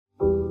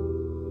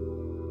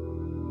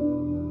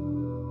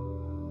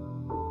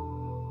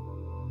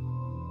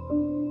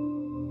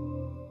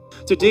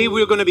Today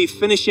we're going to be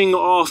finishing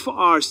off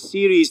our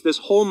series this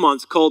whole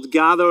month called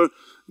Gather,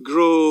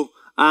 Grow,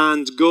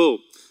 and Go.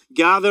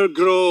 Gather,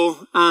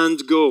 Grow,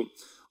 and Go.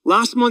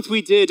 Last month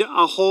we did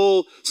a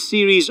whole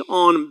series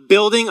on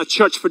building a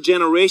church for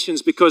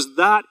generations because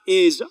that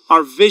is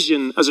our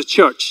vision as a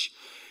church.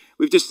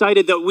 We've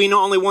decided that we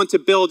not only want to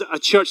build a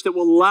church that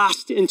will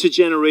last into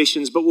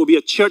generations, but will be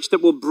a church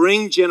that will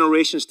bring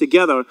generations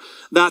together.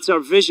 That's our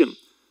vision.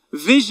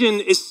 Vision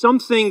is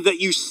something that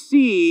you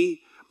see,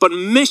 but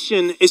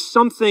mission is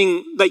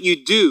something that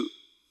you do.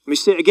 Let me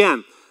say it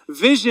again.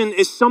 Vision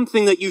is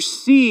something that you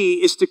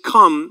see is to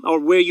come or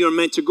where you're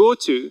meant to go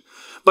to.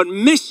 But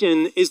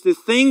mission is the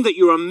thing that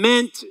you are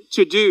meant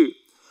to do.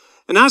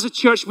 And as a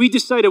church, we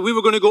decided we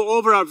were going to go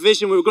over our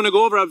vision. We were going to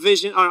go over our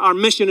vision, our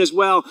mission as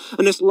well.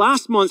 And this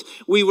last month,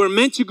 we were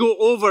meant to go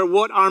over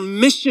what our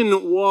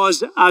mission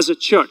was as a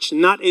church.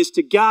 And that is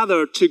to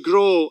gather, to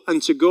grow,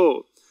 and to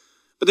go.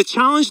 But the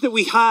challenge that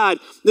we had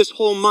this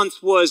whole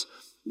month was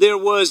there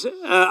was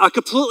a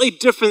completely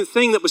different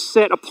thing that was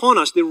set upon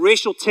us. The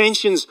racial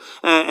tensions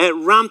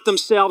ramped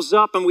themselves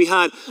up, and we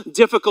had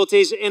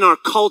difficulties in our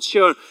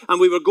culture, and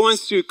we were going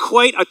through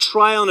quite a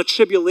trial and a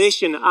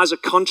tribulation as a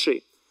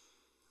country.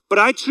 But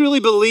I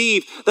truly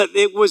believe that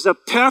it was a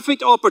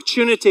perfect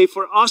opportunity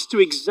for us to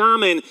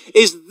examine,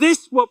 is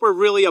this what we're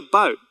really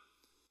about?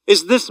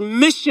 Is this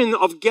mission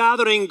of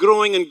gathering,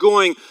 growing, and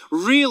going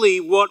really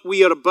what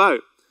we are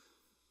about?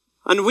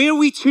 And where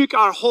we took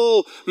our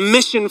whole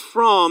mission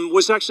from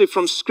was actually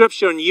from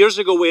Scripture. And years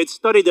ago, we had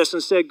studied this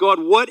and said, God,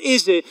 what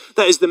is it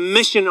that is the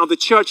mission of the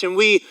church? And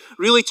we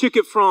really took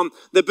it from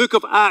the book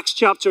of Acts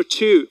chapter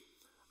 2.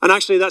 And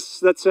actually,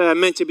 that's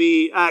meant to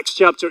be Acts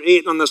chapter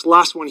 8 on this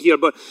last one here.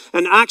 But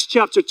in Acts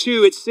chapter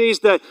 2, it says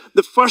that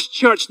the first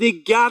church, they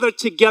gathered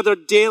together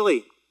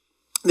daily.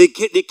 They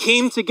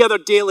came together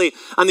daily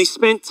and they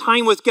spent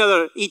time with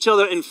each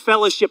other in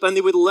fellowship, and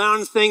they would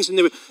learn things, and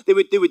they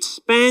would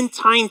spend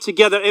time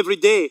together every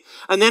day.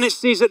 And then it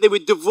says that they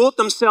would devote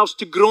themselves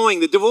to growing.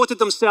 They devoted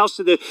themselves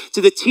to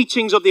the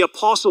teachings of the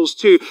apostles,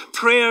 to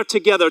prayer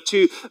together,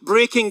 to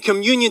breaking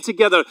communion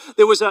together.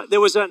 There was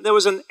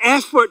an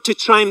effort to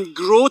try and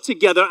grow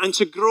together and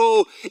to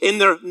grow in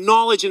their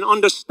knowledge and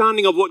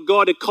understanding of what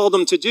God had called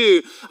them to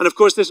do. And of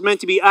course, this is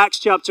meant to be Acts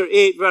chapter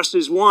 8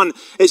 verses 1.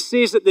 It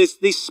says that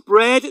they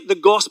spread the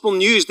gospel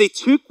news. They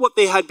took what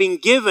they had been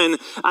given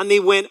and they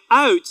went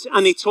out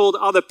and they told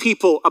other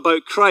people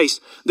about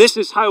Christ. This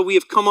is how we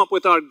have come up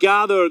with our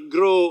gather,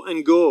 grow,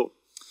 and go.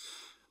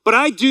 But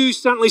I do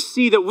certainly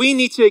see that we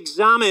need to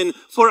examine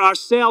for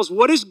ourselves,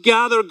 what does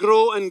gather,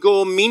 grow, and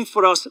go mean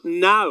for us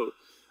now?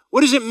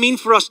 What does it mean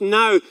for us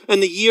now in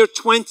the year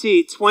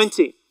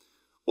 2020?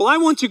 Well, I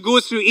want to go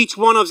through each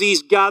one of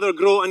these gather,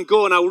 grow, and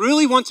go, and I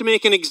really want to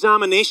make an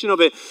examination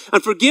of it.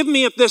 And forgive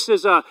me if this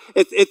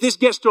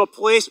gets to a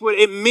place where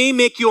it may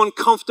make you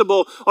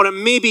uncomfortable, or it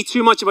may be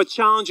too much of a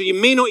challenge, or you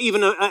may not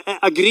even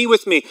agree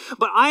with me.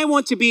 But I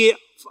want to be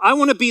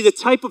the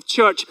type of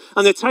church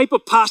and the type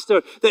of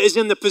pastor that is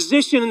in the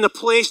position and the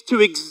place to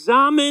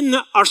examine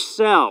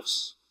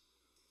ourselves.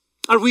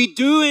 Are we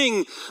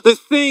doing the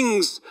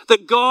things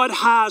that God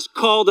has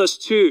called us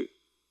to?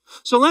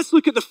 So let's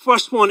look at the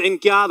first one in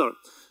gather.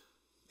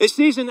 It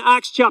says in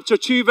Acts chapter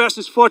 2,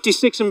 verses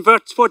 46 and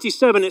verse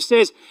 47, it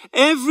says,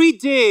 every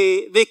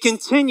day they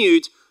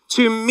continued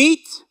to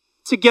meet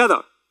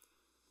together.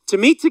 To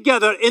meet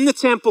together in the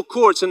temple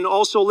courts, and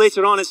also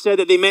later on it said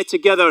that they met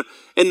together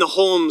in the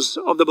homes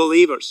of the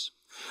believers.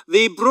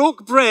 They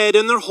broke bread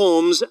in their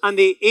homes and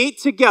they ate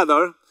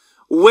together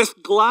with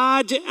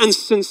glad and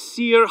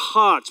sincere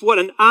hearts. What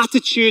an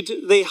attitude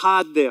they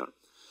had there.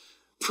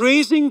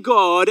 Praising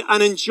God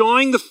and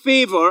enjoying the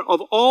favor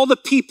of all the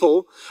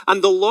people,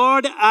 and the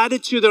Lord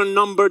added to their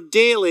number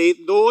daily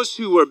those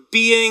who were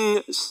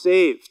being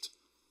saved.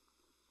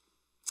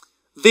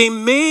 They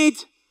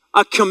made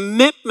a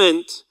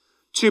commitment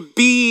to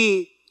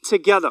be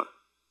together.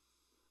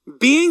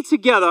 Being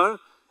together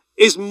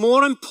is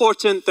more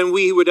important than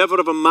we would ever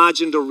have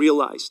imagined or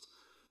realized.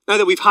 Now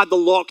that we've had the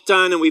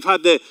lockdown and we've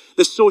had the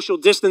social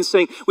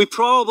distancing, we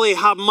probably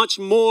have much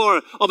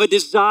more of a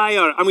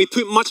desire, and we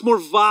put much more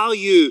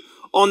value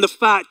on the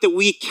fact that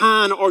we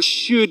can or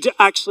should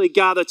actually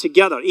gather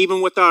together, even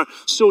with our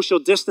social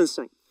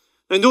distancing.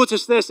 Now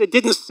notice this, it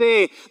didn't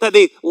say that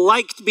they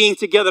liked being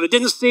together. It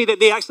didn't say that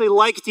they actually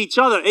liked each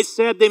other. It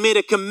said they made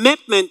a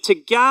commitment to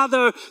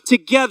gather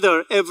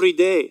together every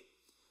day.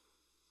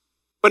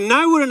 But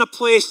now we're in a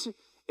place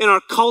in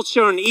our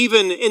culture and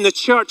even in the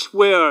church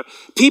where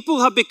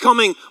people have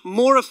becoming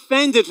more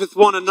offended with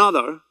one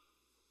another.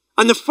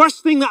 And the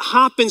first thing that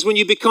happens when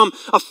you become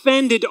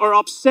offended or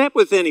upset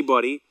with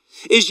anybody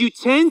is you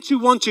tend to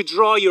want to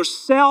draw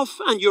yourself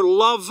and your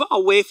love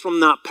away from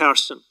that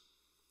person.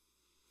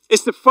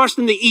 It's the first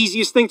and the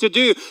easiest thing to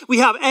do. We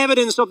have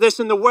evidence of this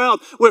in the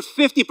world where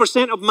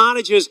 50% of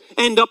marriages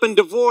end up in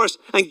divorce.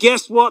 And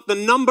guess what? The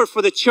number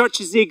for the church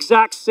is the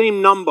exact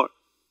same number.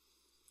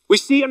 We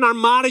see it in our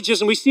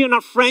marriages and we see it in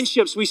our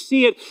friendships. We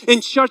see it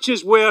in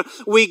churches where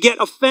we get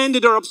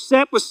offended or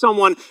upset with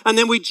someone and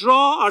then we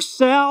draw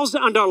ourselves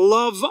and our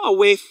love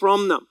away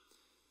from them.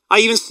 I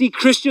even see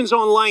Christians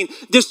online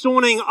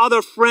disowning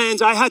other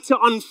friends. I had to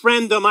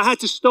unfriend them. I had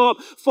to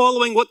stop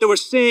following what they were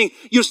saying.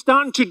 You're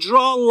starting to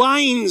draw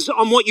lines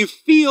on what you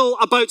feel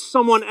about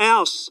someone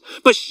else.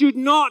 But should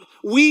not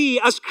we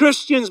as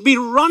Christians be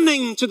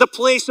running to the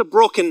place of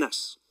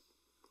brokenness?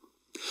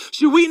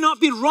 Should we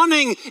not be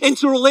running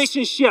into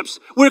relationships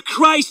where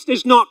Christ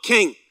is not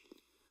king?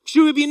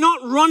 Should we be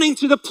not running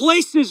to the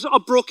places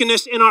of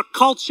brokenness in our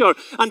culture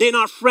and in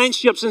our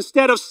friendships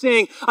instead of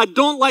saying, I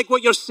don't like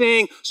what you're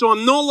saying, so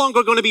I'm no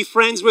longer going to be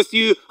friends with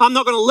you. I'm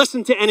not going to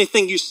listen to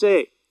anything you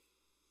say.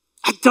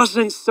 It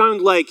doesn't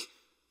sound like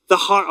the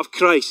heart of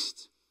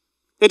Christ.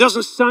 It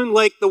doesn't sound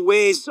like the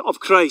ways of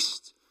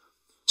Christ.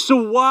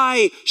 So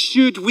why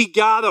should we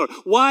gather?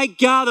 Why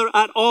gather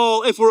at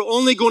all if we're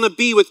only going to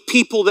be with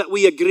people that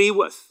we agree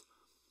with?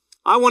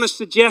 I want to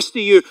suggest to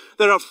you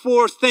there are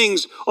 4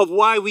 things of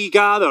why we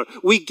gather.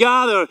 We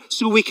gather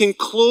so we can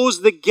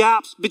close the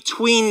gaps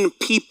between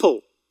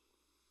people.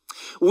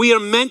 We are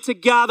meant to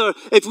gather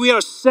if we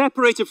are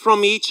separated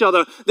from each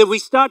other, that we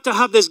start to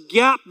have this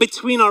gap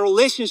between our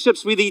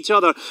relationships with each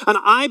other. And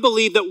I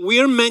believe that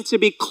we're meant to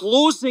be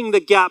closing the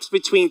gaps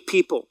between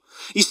people.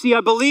 You see,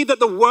 I believe that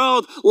the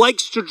world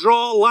likes to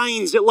draw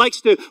lines. It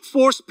likes to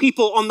force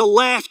people on the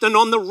left and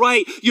on the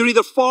right. You're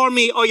either for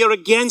me or you're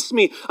against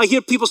me. I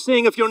hear people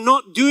saying, if you're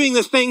not doing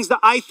the things that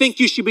I think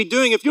you should be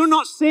doing, if you're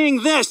not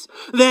saying this,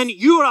 then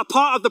you're a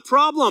part of the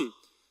problem.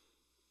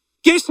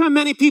 Guess how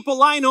many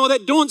people I know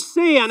that don't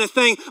say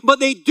anything, but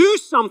they do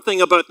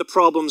something about the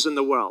problems in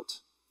the world?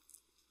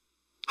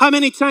 How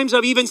many times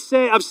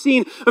I've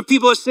seen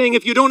people are saying,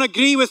 if you don't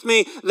agree with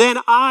me, then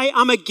I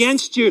am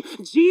against you.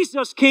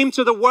 Jesus came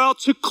to the world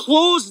to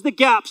close the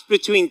gaps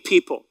between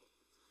people,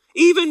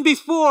 even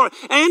before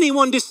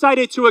anyone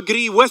decided to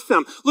agree with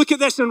them. Look at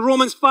this in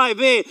Romans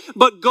 5:8.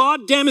 But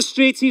God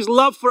demonstrates his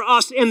love for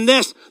us in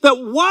this, that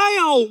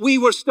while we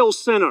were still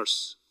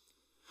sinners,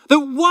 that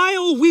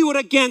while we were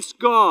against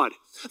God,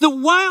 that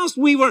whilst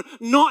we were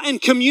not in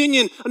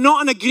communion,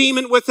 not in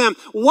agreement with him,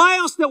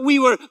 whilst that we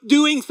were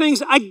doing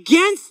things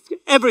against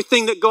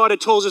everything that God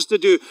had told us to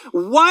do,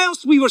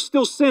 whilst we were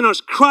still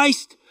sinners,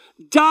 Christ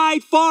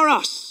died for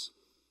us.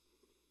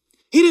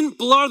 He didn't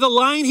blur the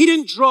line. He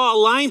didn't draw a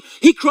line.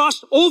 He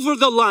crossed over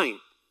the line.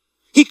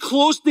 He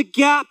closed the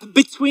gap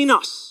between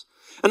us.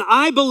 And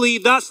I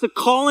believe that's the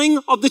calling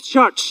of the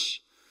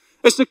church.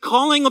 It's the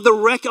calling of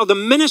the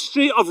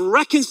ministry of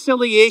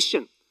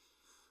reconciliation.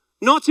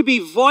 Not to be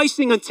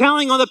voicing and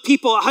telling other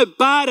people how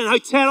bad and how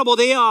terrible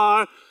they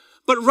are,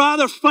 but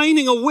rather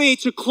finding a way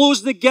to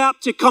close the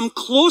gap, to come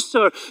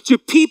closer to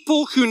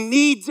people who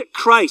need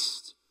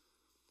Christ.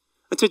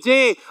 And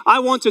today, I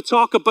want to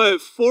talk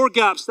about 4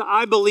 gaps that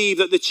I believe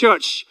that the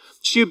church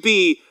should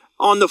be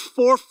on the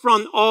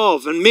forefront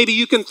of. And maybe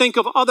you can think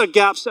of other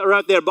gaps that are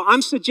out there, but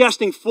I'm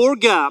suggesting 4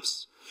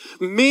 gaps,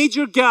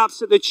 major gaps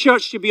that the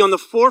church should be on the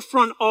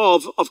forefront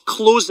of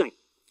closing.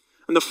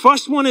 And the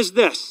first one is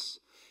this.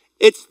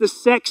 It's the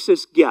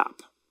sexist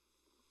gap,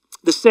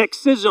 the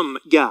sexism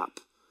gap.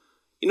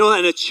 You know that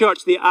in a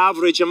church, the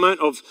average amount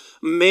of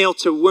male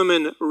to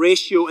women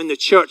ratio in the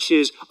church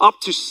is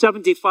up to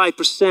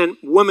 75%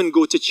 women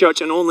go to church,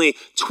 and only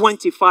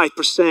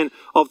 25%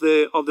 of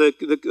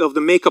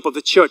the makeup of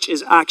the church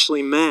is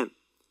actually men.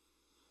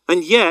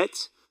 And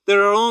yet,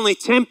 there are only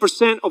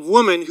 10% of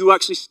women who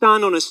actually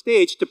stand on a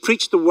stage to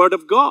preach the word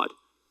of God,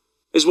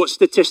 is what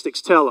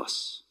statistics tell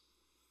us.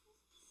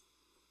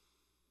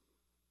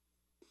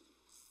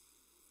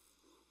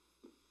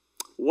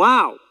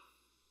 Wow.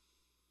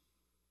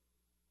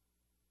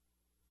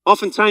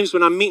 Oftentimes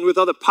when I'm meeting with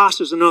other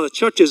pastors in other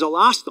churches, I'll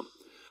ask them,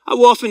 how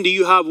often do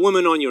you have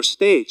women on your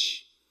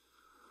stage?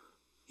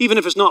 Even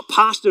if it's not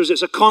pastors,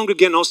 it's a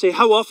congregant, I'll say,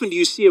 how often do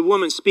you see a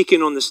woman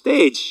speaking on the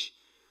stage?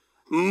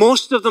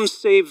 Most of them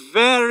say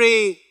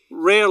very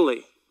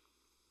rarely.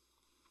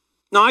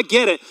 Now I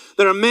get it.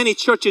 There are many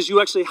churches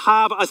who actually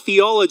have a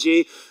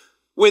theology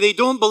where they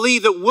don't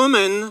believe that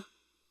women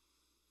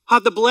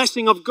have the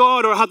blessing of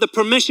God or have the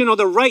permission or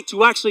the right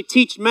to actually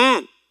teach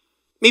men.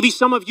 Maybe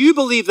some of you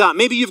believe that.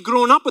 Maybe you've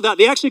grown up with that.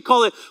 They actually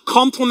call it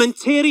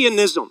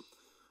complementarianism.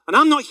 And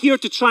I'm not here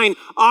to try and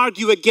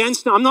argue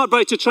against them. I'm not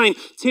about to try and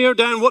tear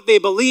down what they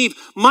believe.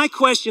 My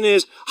question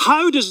is,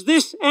 how does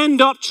this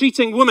end up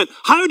treating women?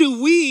 How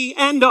do we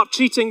end up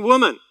treating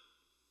women?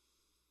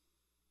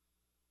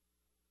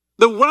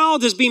 The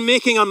world has been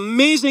making an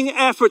amazing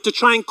effort to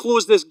try and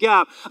close this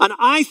gap. And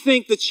I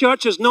think the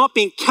church has not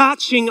been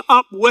catching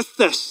up with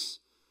this.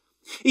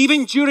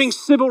 Even during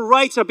civil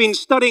rights, I've been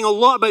studying a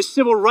lot about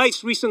civil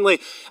rights recently.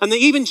 And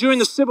even during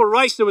the civil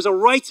rights, there was a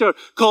writer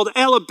called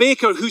Ella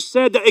Baker who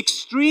said that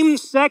extreme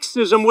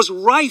sexism was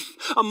rife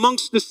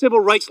amongst the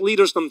civil rights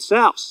leaders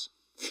themselves.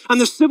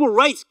 And the civil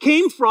rights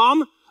came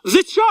from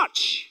the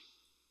church.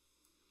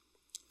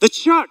 The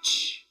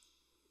church.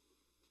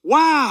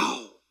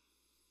 Wow.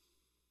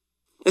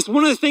 It's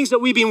one of the things that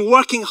we've been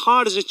working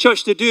hard as a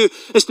church to do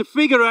is to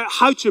figure out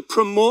how to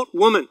promote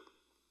women.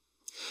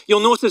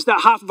 You'll notice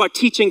that half of our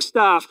teaching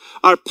staff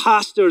are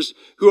pastors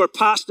who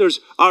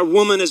are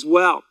women as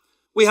well.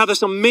 We have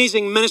this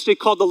amazing ministry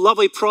called the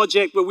Lovely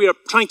Project where we are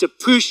trying to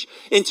push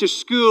into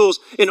schools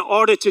in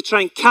order to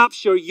try and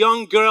capture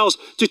young girls,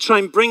 to try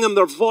and bring them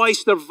their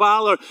voice, their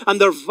valor,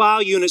 and their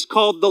value. And it's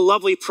called the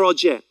Lovely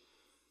Project.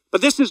 But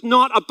this is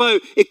not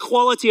about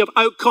equality of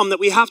outcome, that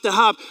we have to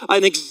have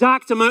an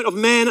exact amount of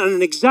men and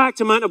an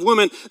exact amount of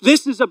women.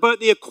 This is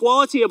about the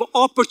equality of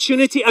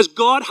opportunity as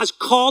God has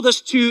called us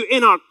to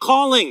in our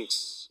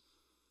callings.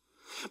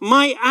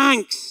 My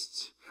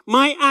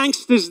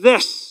angst is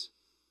this,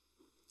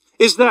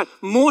 is that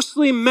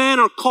mostly men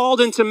are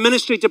called into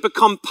ministry to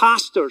become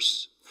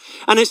pastors.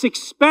 And it's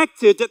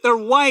expected that their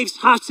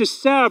wives have to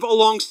serve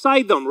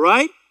alongside them,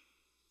 right?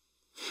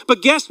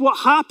 But guess what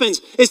happens?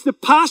 It's the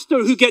pastor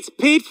who gets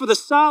paid for the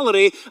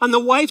salary and the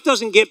wife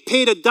doesn't get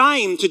paid a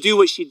dime to do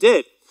what she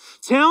did.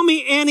 Tell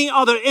me any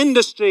other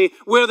industry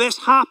where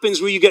this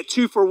happens, where you get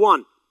 2 for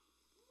 1.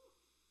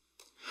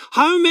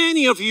 How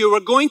many of you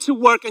are going to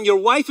work and your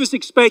wife is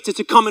expected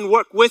to come and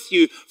work with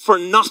you for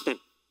nothing?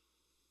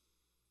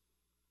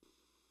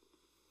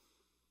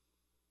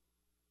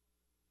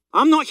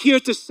 I'm not here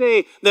to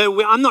say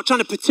that I'm not trying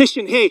to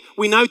petition, hey,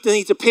 we now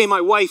need to pay my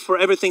wife for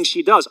everything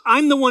she does.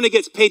 I'm the one that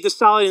gets paid the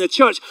salary in the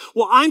church.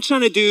 What I'm trying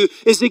to do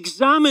is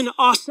examine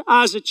us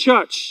as a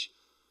church.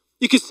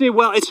 You could say,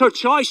 well, it's her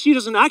choice. She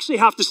doesn't actually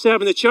have to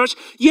serve in the church.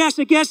 Yes,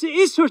 I guess it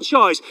is her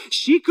choice.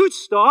 She could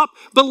stop,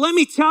 but let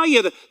me tell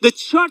you, the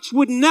church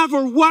would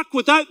never work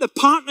without the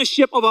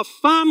partnership of a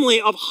family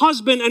of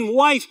husband and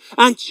wife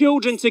and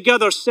children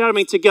together,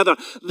 serving together.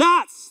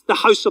 That's the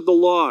house of the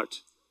Lord.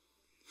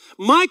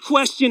 My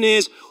question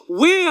is,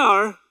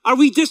 where are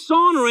we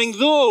dishonoring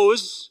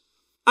those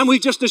and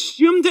we've just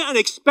assumed it and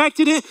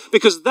expected it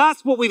because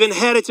that's what we've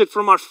inherited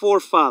from our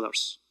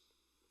forefathers?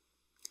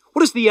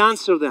 What is the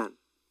answer then?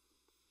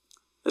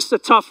 It's a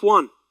tough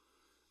one.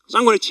 So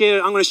I'm going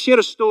to share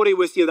a story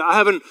with you that I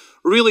haven't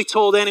really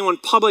told anyone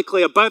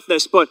publicly about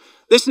this, but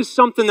this is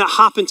something that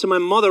happened to my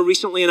mother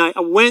recently, and I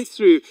went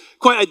through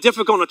quite a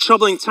difficult and a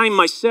troubling time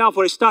myself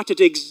where I started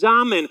to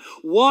examine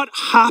what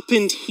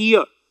happened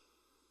here.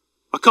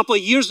 A couple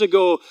of years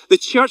ago, the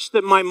church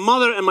that my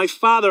mother and my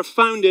father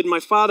founded,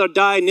 my father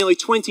died nearly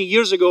 20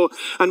 years ago,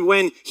 and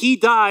when he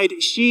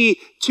died,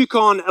 she took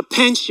on a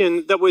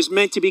pension that was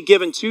meant to be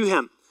given to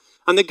him.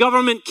 And the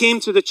government came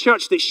to the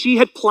church that she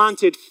had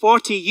planted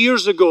 40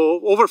 years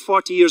ago, over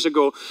 40 years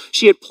ago.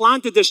 She had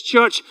planted this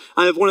church,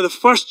 one of the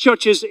first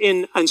churches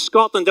in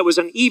Scotland that was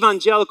an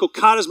evangelical,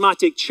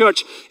 charismatic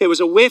church. It was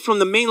away from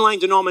the mainline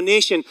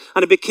denomination,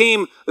 and it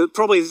became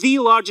probably the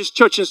largest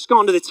church in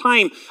Scotland at the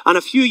time. And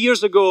a few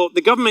years ago,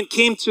 the government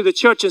came to the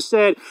church and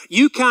said,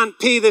 you can't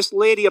pay this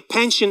lady a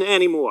pension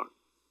anymore.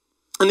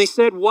 And they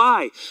said,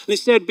 why? And they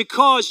said,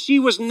 because she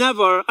was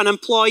never an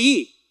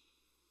employee.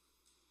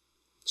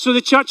 So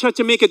the church had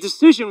to make a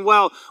decision.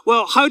 Well,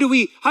 how do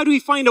we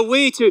find a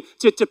way to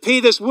pay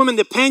this woman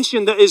the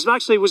pension that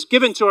was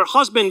given to her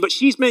husband, but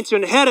she's meant to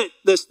inherit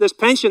this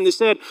pension? They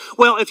said,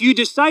 well, if you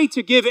decide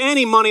to give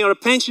any money or a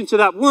pension to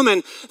that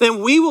woman, then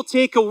we will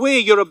take away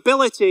your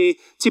ability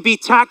to be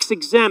tax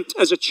exempt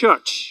as a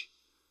church.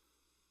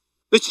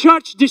 The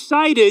church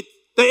decided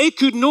that it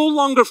could no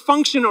longer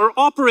function or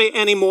operate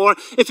anymore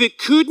if it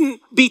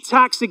couldn't be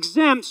tax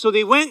exempt. So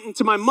they went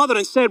to my mother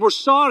and said, we're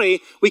sorry,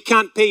 we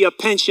can't pay you a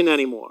pension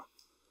anymore.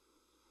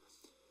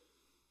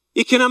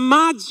 You can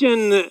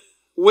imagine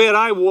where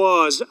I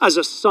was as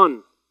a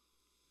son,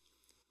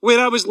 where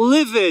I was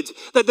livid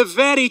that the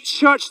very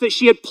church that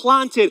she had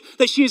planted,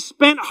 that she had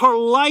spent her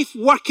life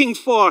working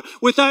for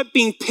without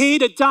being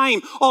paid a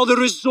dime, all the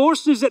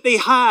resources that they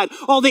had,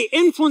 all the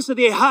influence that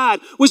they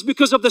had was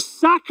because of the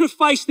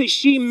sacrifice that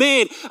she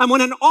made. And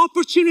when an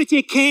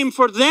opportunity came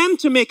for them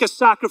to make a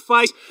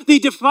sacrifice, they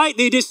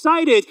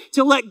decided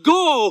to let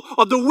go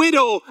of the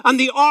widow and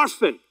the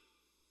orphan.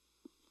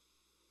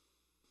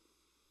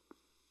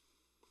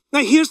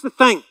 Now here's the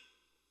thing.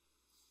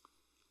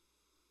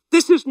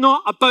 This is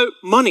not about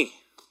money.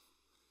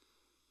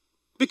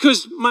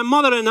 Because my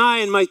mother and I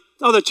and my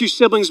other 2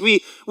 siblings,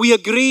 we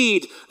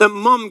agreed that,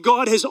 Mom,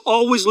 God has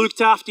always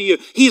looked after you.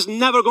 He is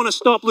never going to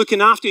stop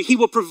looking after you. He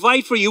will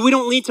provide for you. We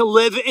don't need to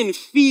live in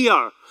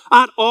fear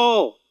at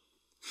all.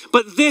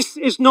 But this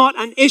is not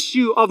an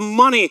issue of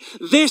money.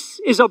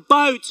 This is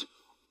about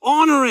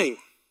honoring.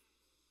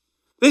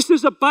 This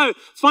is about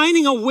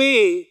finding a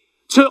way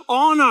to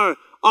honor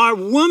our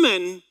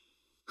women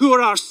who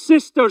are our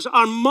sisters,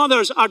 our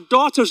mothers, our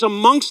daughters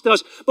amongst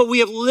us, but we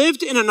have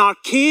lived in an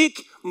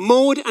archaic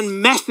mode and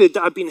method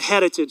that have been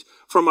inherited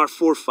from our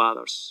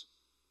forefathers.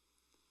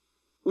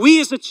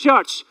 We as a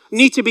church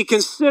need to be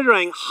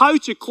considering how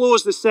to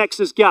close the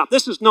sexist gap.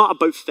 This is not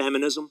about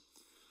feminism.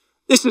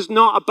 This is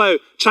not about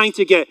trying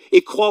to get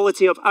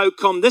equality of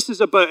outcome. This is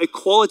about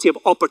equality of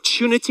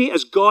opportunity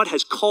as God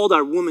has called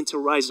our women to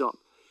rise up,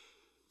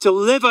 to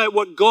live out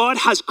what God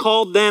has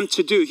called them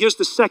to do. Here's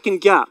the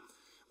second gap.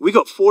 We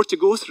got 4 to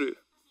go through.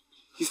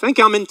 You think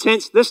I'm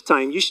intense this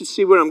time? You should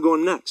see where I'm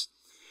going next.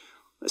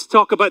 Let's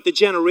talk about the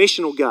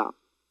generational gap.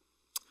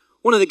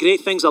 One of the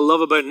great things I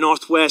love about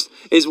Northwest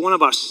is one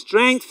of our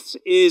strengths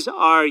is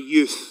our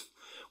youth.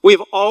 We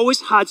have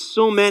always had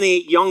so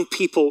many young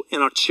people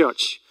in our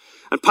church.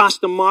 And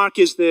Pastor Mark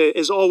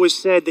is always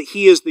said that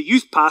he is the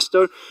youth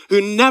pastor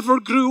who never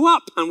grew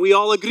up. And we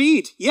all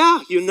agreed, yeah,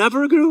 you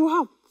never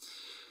grew up.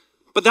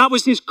 But that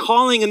was his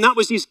calling and that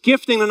was his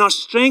gifting. And our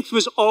strength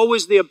was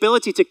always the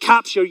ability to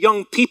capture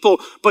young people.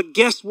 But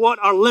guess what?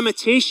 Our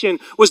limitation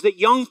was that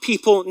young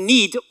people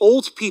need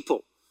old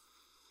people.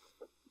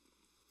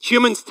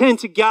 Humans tend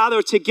to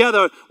gather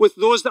together with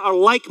those that are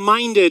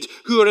like-minded,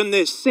 who are in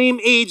the same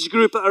age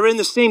group, that are in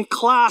the same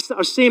class, that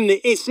are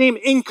the same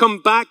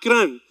income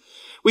background.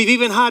 We've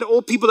even had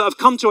old people that have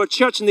come to our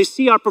church and they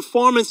see our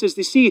performances,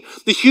 they see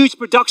the huge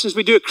productions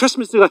we do at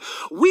Christmas. They're like,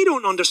 we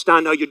don't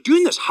understand how you're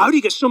doing this. How do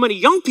you get so many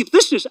young people?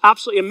 This is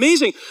absolutely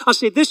amazing. I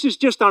say, this is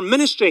just our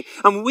ministry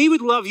and we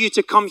would love you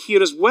to come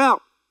here as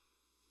well.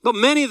 But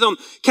many of them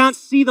can't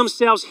see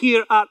themselves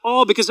here at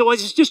all because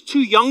it's just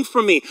too young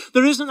for me.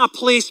 There isn't a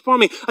place for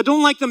me. I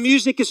don't like the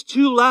music. It's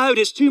too loud.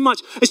 It's too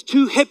much. It's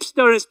too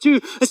hipster. It's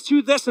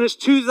too this and it's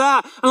too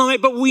that. And I'm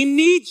like, but we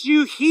need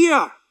you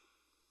here.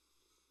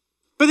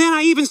 But then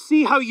I even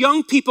see how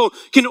young people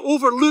can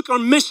overlook or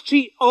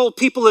mistreat old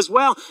people as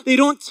well. They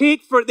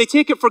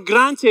take it for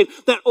granted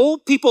that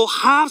old people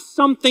have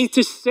something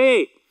to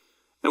say.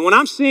 And when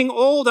I'm saying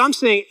old, I'm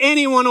saying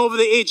anyone over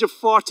the age of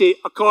 40,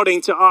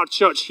 according to our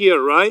church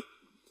here, right?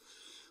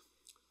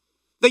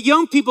 That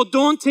young people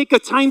don't take the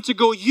time to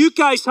go, you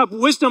guys have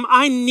wisdom.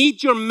 I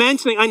need your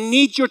mentoring. I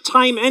need your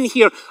time in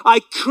here. I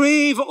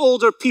crave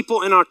older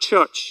people in our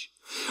church.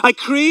 I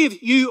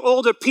crave you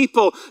older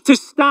people to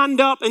stand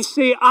up and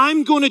say,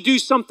 I'm going to do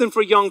something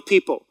for young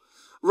people.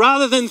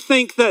 Rather than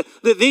think that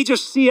they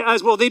just see it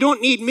as, well, they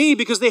don't need me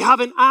because they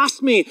haven't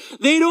asked me.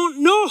 They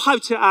don't know how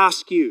to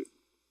ask you.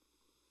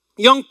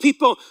 Young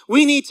people,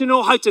 we need to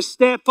know how to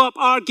step up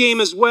our game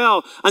as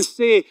well and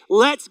say,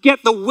 let's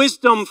get the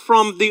wisdom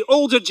from the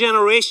older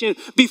generation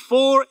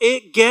before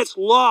it gets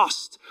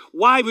lost.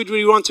 Why would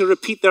we want to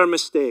repeat their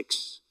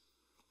mistakes?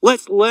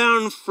 Let's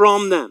learn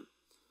from them.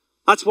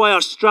 That's why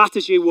our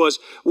strategy was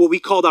what we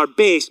called our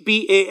BASE,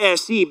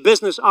 B-A-S-E,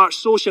 Business, Arts,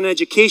 Social, and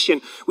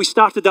Education. We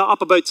started that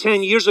up about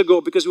 10 years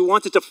ago because we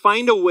wanted to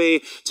find a way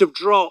to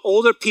draw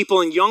older people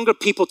and younger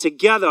people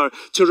together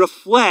to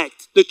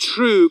reflect the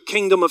true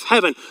kingdom of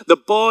heaven, the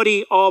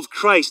body of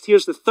Christ.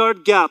 Here's the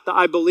third gap that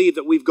I believe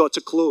that we've got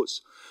to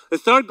close. The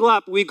third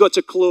gap we've got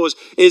to close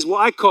is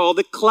what I call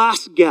the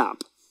class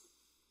gap.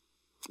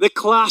 The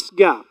class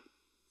gap.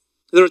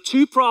 There are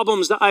two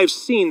problems that I've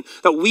seen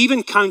that we've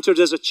encountered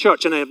as a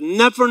church, and I have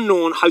never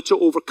known how to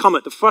overcome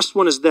it. The first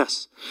one is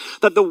this,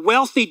 that the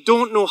wealthy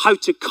don't know how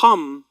to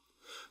come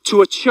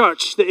to a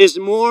church that is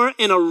more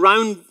in a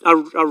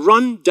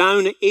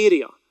run-down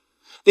area.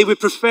 They would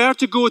prefer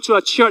to go to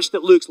a church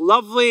that looks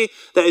lovely,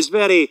 that is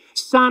very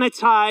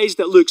sanitized,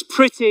 that looks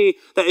pretty,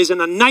 that is in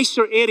a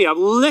nicer area. I've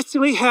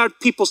literally heard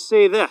people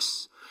say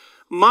this,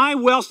 my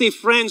wealthy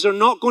friends are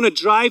not going to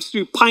drive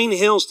through Pine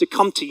Hills to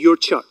come to your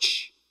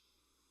church.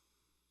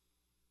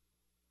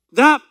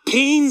 That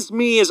pains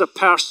me as a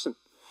person,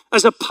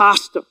 as a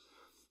pastor.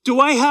 Do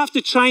I have to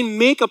try and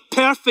make a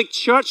perfect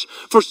church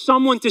for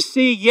someone to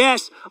say,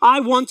 yes,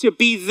 I want to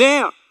be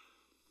there?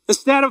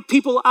 Instead of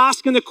people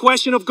asking the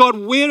question of God,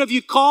 where have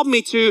you called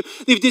me to?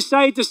 They've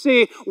decided to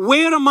say,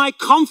 where am I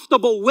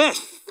comfortable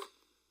with?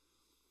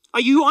 Are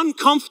you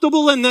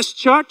uncomfortable in this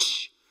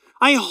church?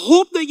 I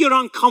hope that you're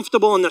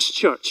uncomfortable in this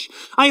church.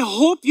 I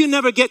hope you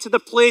never get to the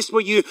place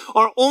where you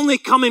are only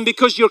coming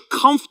because you're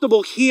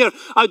comfortable here.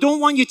 I don't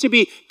want you to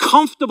be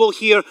comfortable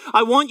here.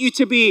 I want you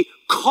to be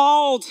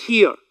called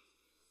here.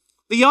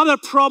 The other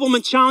problem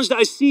and challenge that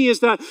I see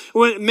is that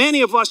when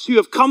many of us who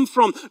have come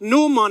from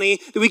no money,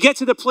 we get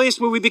to the place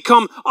where we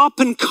become up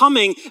and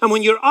coming. And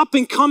when you're up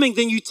and coming,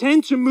 then you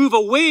tend to move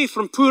away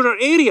from poorer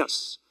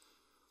areas.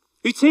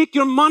 You take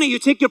your money, you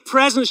take your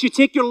presence, you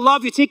take your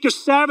love, you take your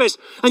service,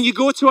 and you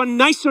go to a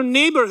nicer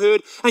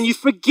neighborhood and you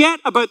forget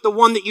about the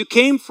one that you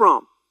came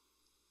from.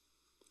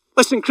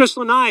 Listen,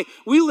 Crystal and I,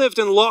 we lived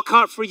in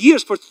Lockhart for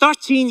years, for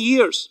 13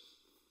 years.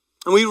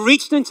 And we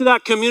reached into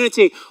that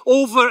community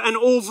over and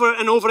over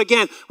and over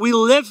again. We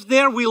lived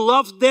there, we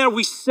loved there,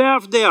 we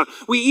served there.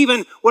 We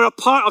even were a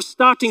part of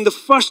starting the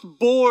first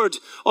board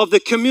of the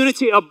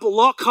community of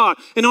Lockhart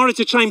in order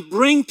to try and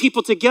bring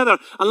people together.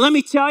 And let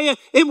me tell you,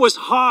 it was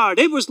hard.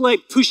 It was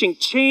like pushing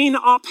chain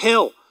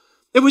uphill.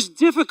 It was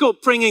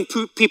difficult bringing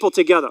people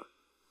together.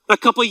 A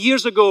couple of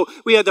years ago,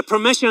 we had the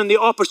permission and the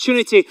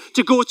opportunity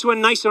to go to a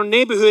nicer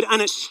neighborhood,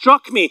 and it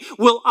struck me,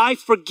 will I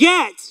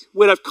forget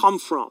where I've come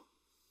from?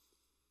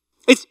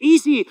 It's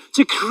easy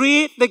to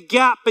create the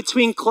gap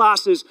between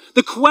classes.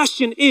 The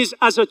question is,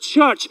 as a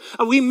church,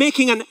 are we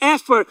making an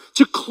effort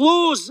to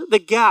close the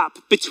gap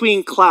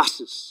between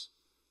classes?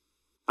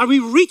 Are we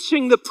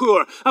reaching the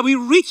poor? Are we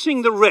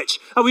reaching the rich?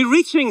 Are we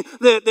reaching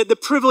the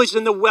privileged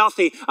and the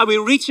wealthy? Are we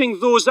reaching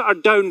those that are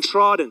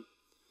downtrodden?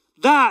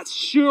 That's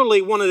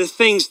surely one of the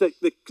things that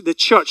the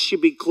church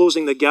should be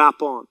closing the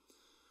gap on.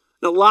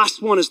 The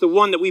last one is the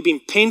one that we've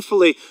been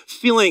painfully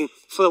feeling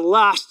for the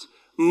last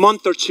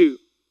month or two.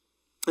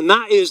 And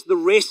that is the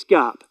race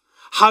gap.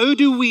 How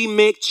do we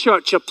make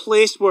church a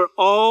place where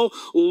all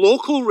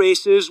local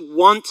races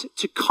want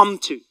to come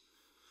to?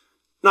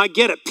 Now, I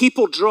get it.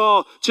 People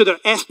draw to their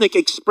ethnic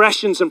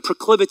expressions and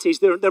proclivities.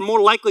 They're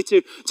more likely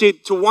to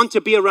want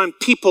to be around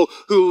people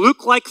who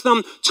look like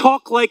them,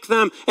 talk like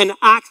them, and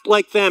act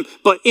like them.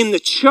 But in the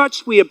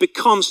church, we have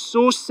become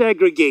so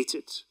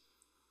segregated.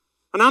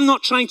 And I'm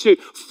not trying to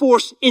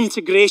force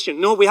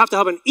integration. No, we have to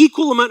have an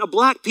equal amount of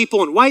black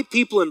people and white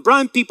people and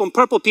brown people and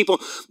purple people.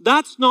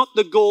 That's not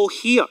the goal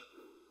here.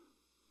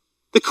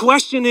 The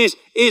question is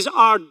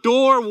our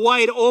door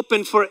wide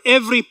open for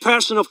every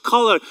person of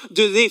color?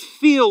 Do they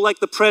feel like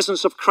the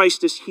presence of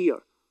Christ is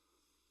here?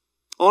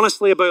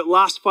 Honestly, about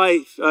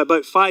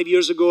 5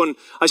 years ago, and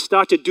I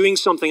started doing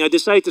something, I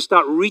decided to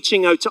start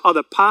reaching out to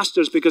other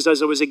pastors because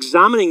as I was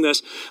examining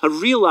this, I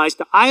realized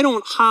that I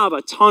don't have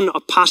a ton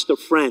of pastor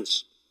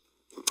friends.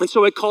 And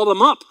so I called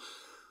them up.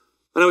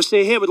 And I would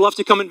say, hey, I would love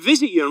to come and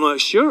visit you. And I'm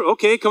like, sure,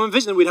 okay, come and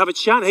visit. And we'd have a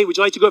chat. Hey, would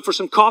you like to go out for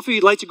some coffee?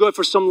 You'd like to go out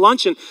for some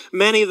lunch? And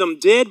many of them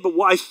did. But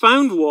what I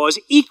found was,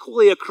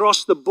 equally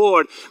across the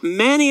board,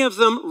 many of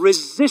them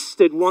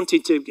resisted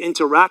wanting to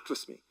interact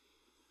with me.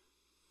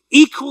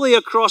 Equally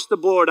across the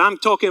board, I'm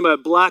talking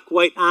about black,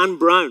 white, and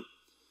brown.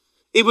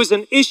 It was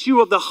an issue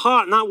of the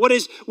heart. Now, what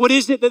is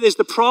it that is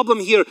the problem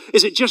here?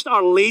 Is it just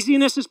our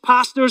laziness as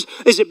pastors?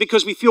 Is it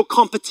because we feel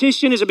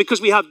competition? Is it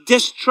because we have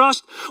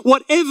distrust?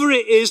 Whatever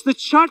it is, the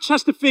church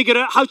has to figure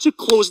out how to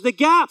close the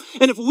gap.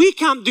 And if we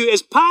can't do it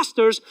as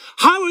pastors,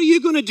 how are you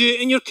going to do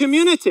it in your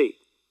community?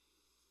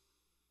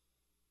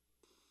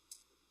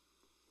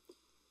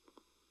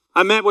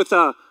 I met with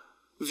a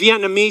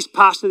Vietnamese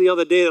pastor the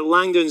other day that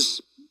Langdon's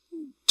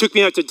took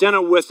me out to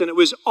dinner with, and it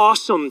was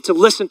awesome to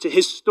listen to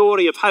his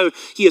story of how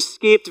he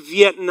escaped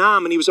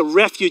Vietnam and he was a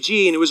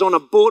refugee and he was on a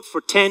boat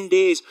for 10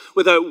 days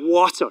without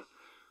water.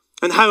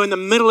 And how in the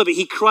middle of it,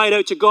 he cried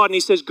out to God and he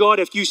says, God,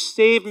 if you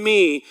save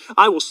me,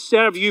 I will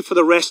serve you for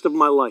the rest of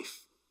my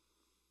life.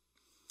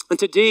 And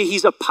today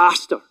he's a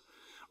pastor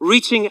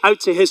reaching out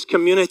to his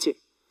community.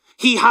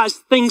 He has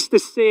things to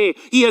say.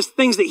 He has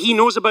things that he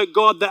knows about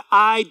God that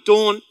I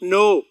don't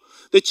know.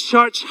 The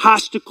church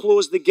has to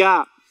close the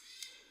gap.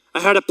 I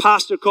heard a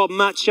pastor called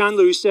Matt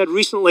Chandler who said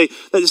recently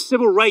that the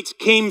civil rights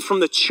came from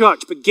the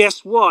church. But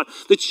guess what?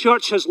 The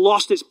church has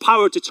lost its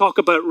power to talk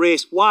about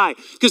race. Why?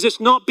 Because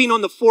it's not been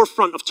on the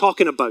forefront of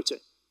talking about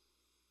it.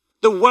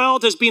 The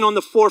world has been on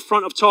the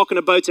forefront of talking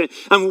about it.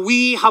 And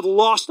we have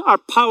lost our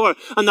power.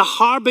 And the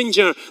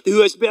harbinger who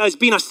has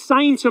been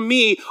assigned to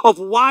me of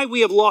why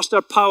we have lost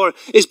our power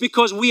is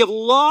because we have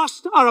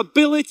lost our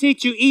ability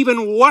to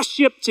even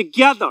worship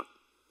together.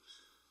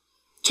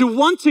 To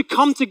want to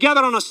come together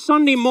on a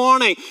Sunday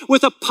morning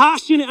with a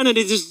passion and a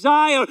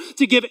desire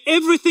to give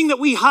everything that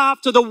we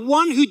have to the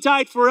one who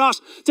died for us,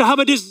 to have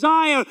a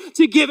desire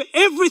to give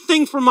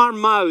everything from our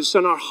mouths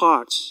and our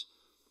hearts.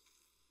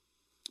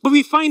 But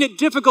we find it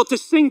difficult to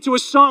sing to a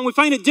song. We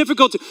find it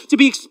difficult to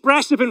be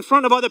expressive in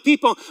front of other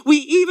people. We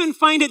even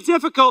find it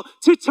difficult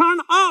to turn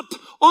up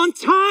on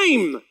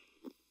time.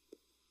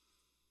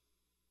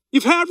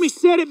 You've heard me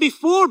say it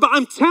before, but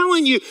I'm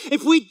telling you,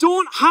 if we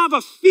don't have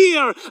a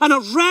fear and a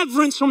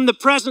reverence from the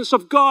presence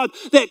of God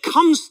that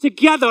comes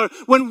together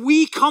when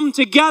we come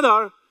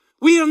together,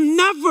 we are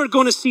never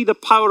going to see the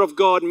power of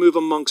God move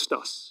amongst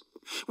us.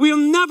 We are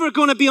never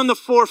going to be on the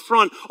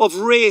forefront of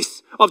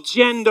race, of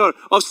gender,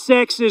 of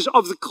sexes,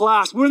 of the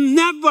class. We're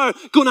never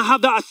going to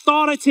have that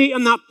authority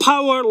and that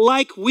power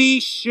like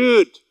we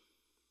should.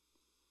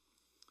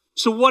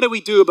 So what do we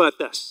do about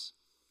this?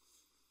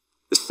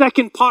 The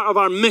second part of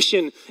our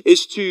mission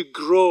is to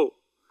grow.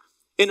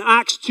 In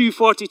Acts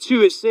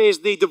 2:42, it says,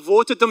 they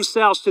devoted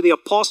themselves to the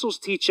apostles'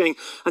 teaching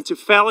and to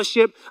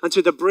fellowship and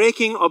to the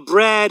breaking of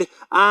bread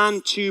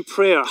and to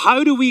prayer.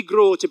 How do we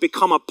grow to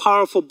become a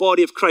powerful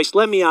body of Christ?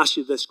 Let me ask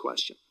you this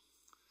question.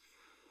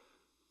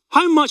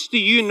 How much do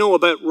you know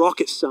about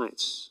rocket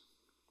science?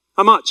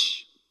 How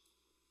much?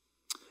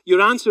 Your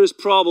answer is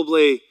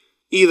probably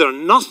either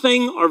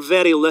nothing or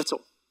very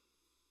little.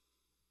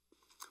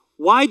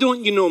 Why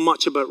don't you know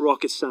much about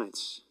rocket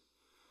science?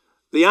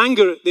 The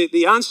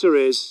answer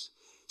is,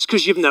 it's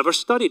because you've never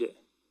studied it.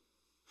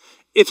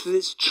 If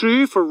it's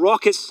true for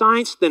rocket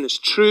science, then it's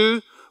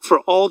true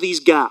for all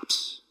these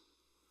gaps.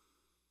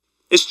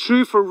 It's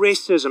true for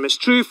racism. It's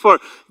true for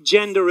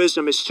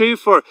genderism. It's true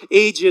for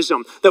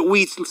ageism, that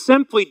we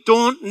simply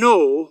don't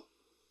know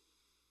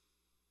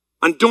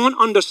and don't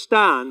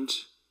understand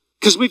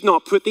because we've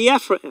not put the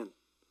effort in.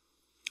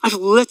 I've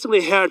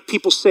literally heard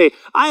people say,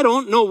 I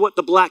don't know what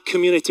the black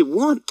community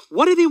want.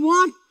 What do they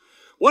want?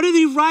 What do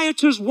the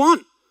rioters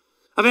want?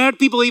 I've heard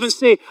people even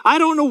say, I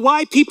don't know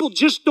why people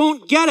just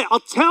don't get it.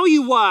 I'll tell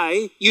you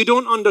why you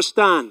don't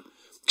understand.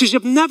 Because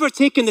you've never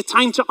taken the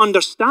time to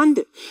understand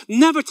it.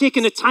 Never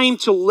taken the time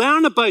to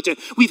learn about it.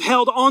 We've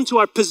held on to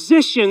our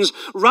positions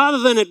rather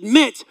than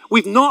admit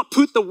we've not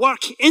put the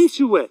work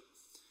into it.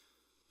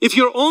 If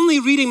you're only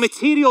reading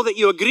material that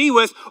you agree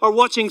with or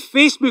watching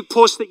Facebook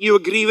posts that you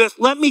agree with,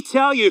 let me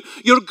tell you,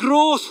 your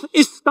growth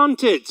is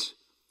stunted.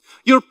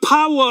 Your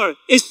power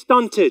is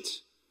stunted.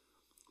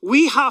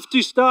 We have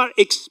to start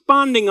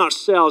expanding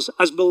ourselves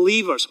as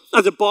believers,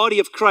 as a body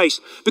of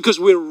Christ, because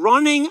we're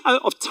running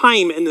out of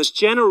time in this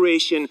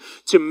generation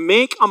to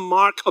make a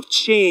mark of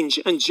change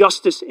and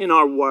justice in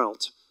our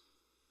world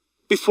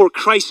before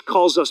Christ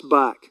calls us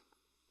back.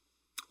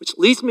 Which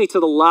leads me to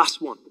the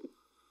last one.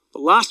 The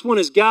last one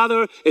is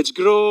gather, it's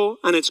grow,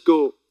 and it's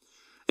go.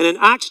 And in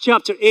Acts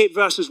chapter 8,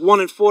 verses 1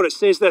 and 4, it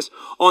says this: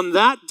 on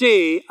that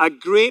day, a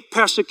great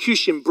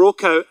persecution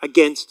broke out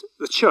against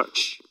the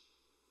church.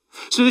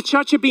 So the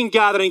church had been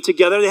gathering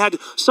together. They had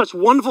such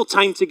wonderful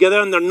time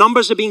together, and their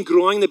numbers have been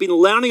growing. They've been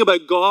learning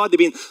about God. They've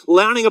been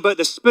learning about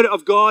the Spirit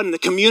of God and the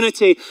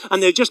community,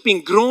 and they've just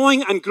been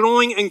growing and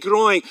growing and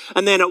growing.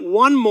 And then at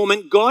one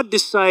moment, God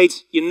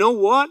decides, you know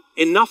what?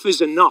 Enough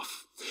is enough.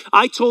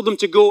 I told them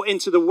to go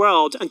into the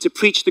world and to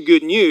preach the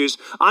good news.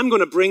 I'm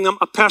going to bring them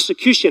a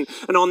persecution.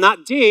 And on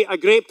that day, a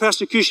great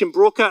persecution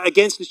broke out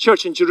against the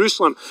church in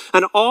Jerusalem.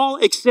 And all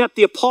except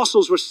the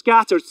apostles were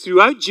scattered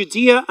throughout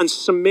Judea and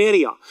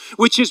Samaria,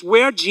 which is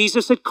where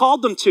Jesus had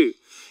called them to.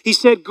 He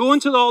said, go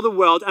into all the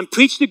world and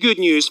preach the good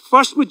news,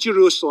 first with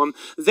Jerusalem,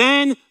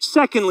 then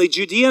secondly,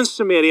 Judea and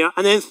Samaria,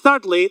 and then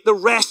thirdly, the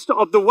rest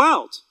of the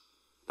world.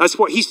 That's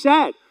what he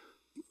said.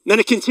 Then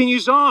it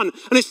continues on,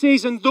 and it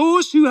says, and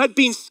those who had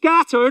been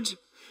scattered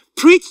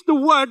preached the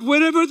word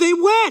wherever they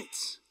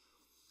went.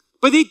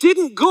 But they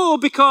didn't go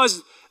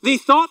because they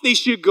thought they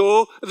should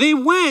go. They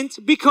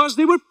went because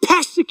they were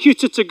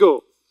persecuted to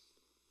go.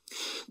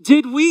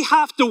 Did we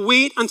have to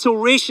wait until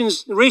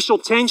racial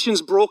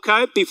tensions broke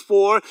out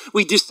before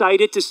we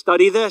decided to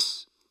study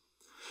this?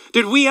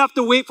 Did we have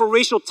to wait for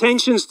racial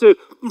tensions to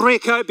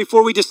break out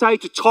before we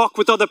decided to talk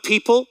with other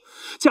people?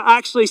 To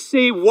actually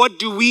say, what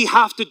do we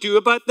have to do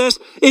about this?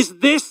 Is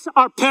this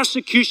our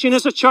persecution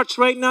as a church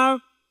right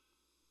now?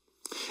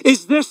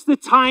 Is this the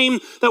time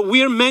that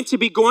we're meant to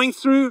be going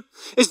through?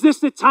 Is this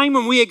the time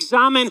when we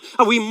examine,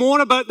 are we more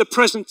about the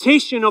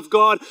presentation of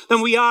God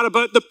than we are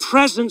about the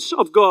presence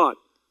of God?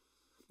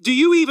 Do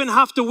you even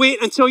have to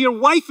wait until your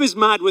wife is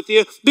mad with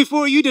you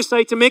before you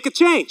decide to make a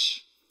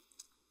change?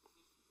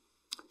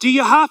 Do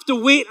you have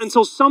to wait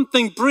until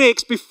something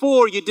breaks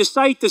before you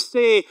decide to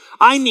say,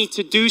 I need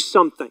to do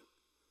something?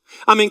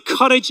 I'm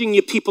encouraging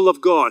you, people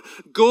of God.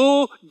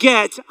 Go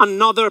get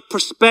another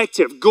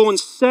perspective. Go and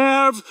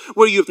serve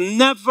where you've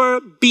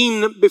never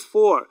been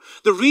before.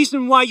 The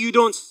reason why you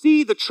don't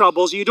see the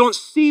troubles, you don't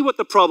see what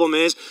the problem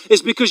is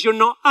because you're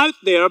not out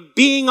there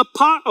being a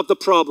part of the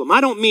problem.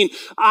 I don't mean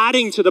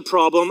adding to the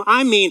problem.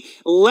 I mean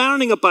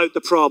learning about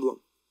the problem.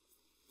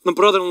 My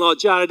brother-in-law,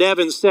 Jared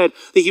Evans, said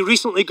that he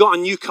recently got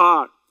a new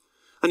car.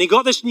 And he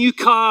got this new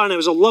car, and it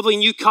was a lovely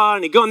new car,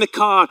 and he got in the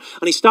car,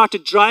 and he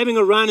started driving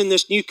around in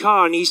this new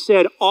car, and he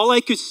said, all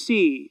I could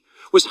see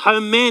was how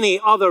many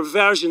other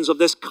versions of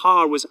this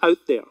car was out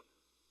there.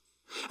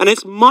 And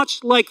it's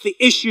much like the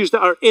issues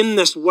that are in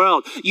this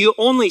world. You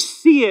only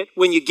see it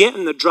when you get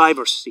in the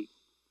driver's seat.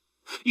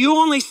 You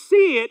only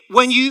see it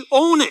when you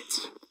own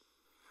it.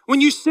 When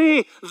you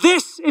say,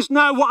 this is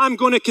now what I'm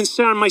going to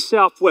concern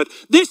myself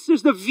with. This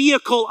is the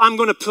vehicle I'm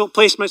going to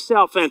place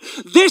myself in.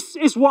 This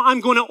is what I'm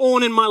going to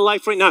own in my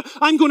life right now.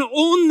 I'm going to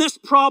own this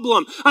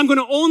problem. I'm going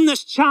to own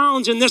this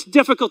challenge and this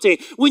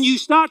difficulty. When you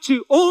start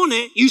to own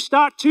it, you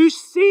start to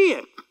see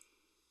it.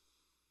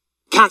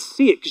 Can't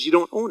see it because you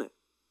don't own it.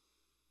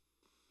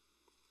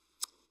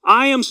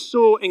 I am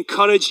so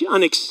encouraged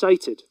and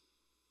excited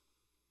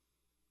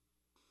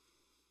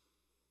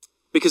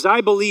because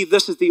I believe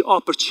this is the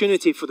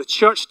opportunity for the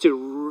church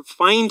to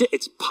find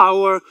its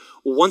power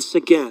once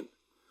again.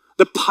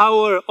 The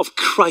power of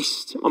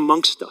Christ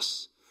amongst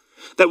us.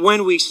 That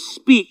when we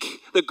speak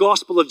the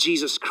gospel of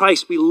Jesus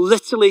Christ, we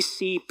literally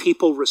see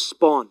people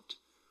respond.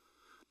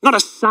 Not a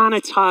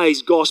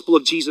sanitized gospel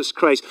of Jesus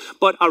Christ,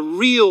 but a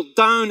real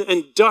down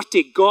and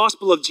dirty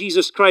gospel of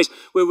Jesus Christ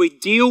where we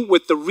deal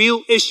with the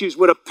real issues,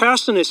 where a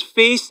person is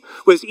faced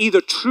with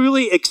either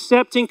truly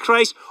accepting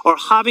Christ or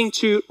having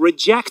to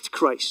reject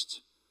Christ.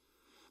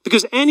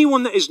 Because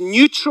anyone that is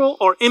neutral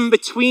or in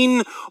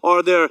between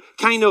or they're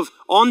kind of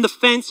on the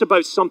fence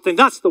about something,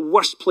 that's the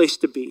worst place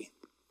to be.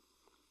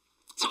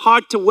 It's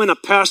hard to win a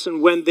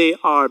person when they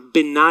are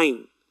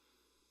benign,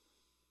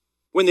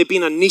 when they've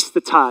been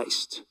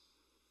anesthetized.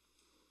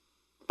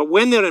 But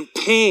when they're in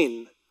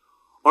pain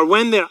or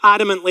when they're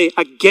adamantly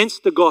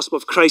against the gospel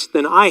of Christ,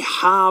 then I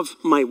have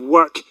my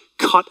work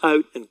cut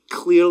out and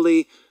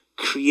clearly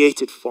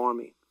created for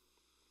me.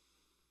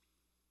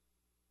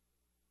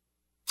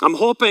 I'm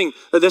hoping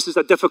that this is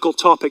a difficult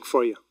topic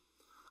for you.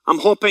 I'm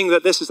hoping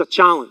that this is a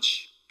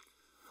challenge.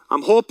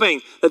 I'm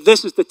hoping that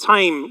this is the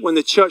time when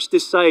the church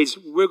decides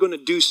we're going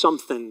to do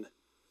something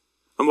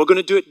and we're going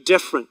to do it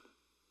different.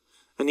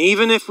 And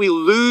even if we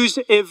lose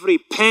every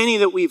penny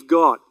that we've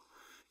got,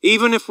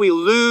 even if we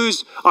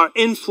lose our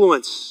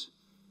influence,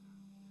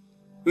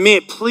 may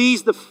it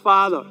please the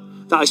Father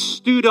that I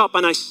stood up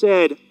and I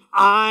said,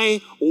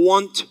 I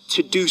want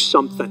to do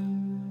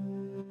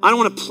something. I don't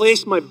want to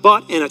place my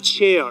butt in a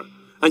chair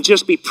and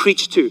just be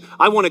preached to.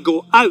 I want to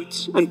go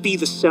out and be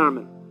the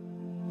sermon.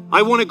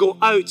 I want to go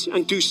out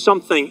and do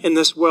something in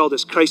this world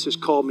as Christ has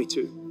called me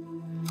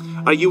to.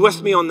 Are you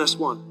with me on this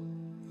one?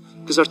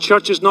 Because our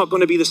church is not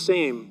going to be the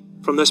same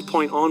from this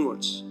point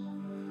onwards.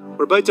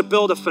 We're about to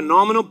build a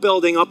phenomenal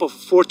building up of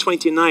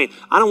 429.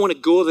 I don't want to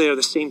go there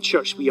the same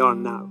church we are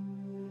now.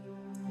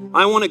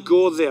 I want to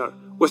go there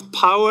with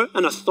power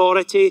and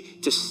authority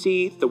to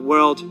see the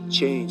world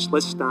change.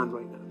 Let's stand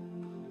right now.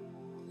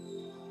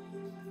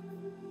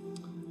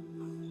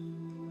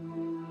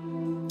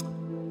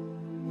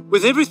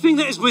 With everything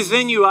that is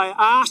within you, I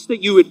ask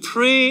that you would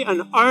pray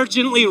and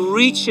urgently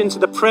reach into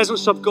the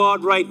presence of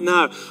God right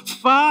now.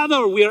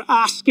 Father, we're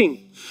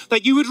asking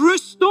that you would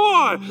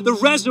restore the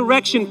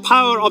resurrection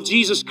power of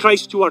Jesus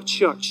Christ to our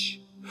church.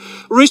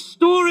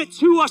 Restore it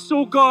to us,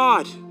 oh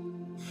God.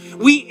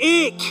 We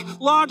ache.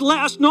 Lord, let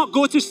us not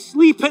go to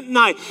sleep at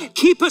night.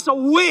 Keep us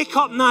awake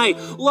at night.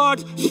 Lord,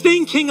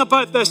 thinking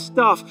about this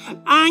stuff,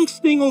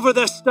 angsting over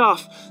this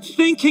stuff,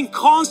 thinking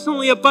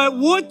constantly about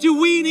what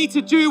do we need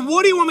to do?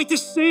 What do you want me to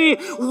say?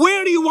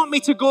 Where do you want me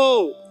to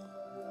go?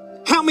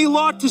 Help me,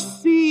 Lord, to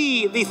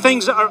see the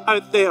things that are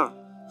out there.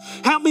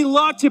 Help me,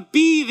 Lord, to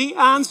be the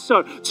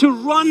answer, to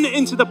run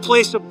into the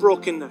place of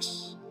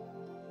brokenness.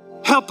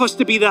 Help us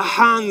to be the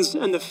hands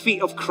and the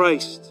feet of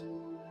Christ,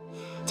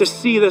 to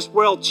see this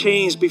world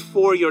change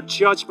before your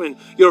judgment,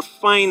 your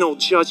final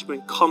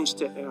judgment comes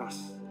to earth.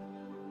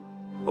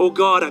 Oh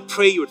God, I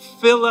pray you would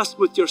fill us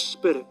with your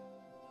Spirit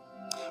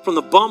from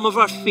the bottom of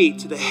our feet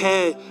to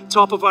the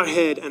top of our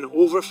head and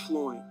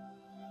overflowing.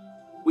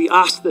 We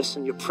ask this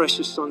in your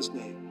precious Son's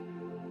name.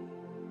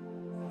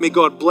 May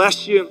God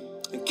bless you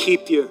and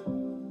keep you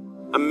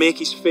and make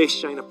his face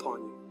shine upon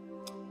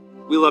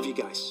you. We love you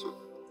guys.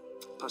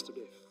 Pastor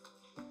Dave.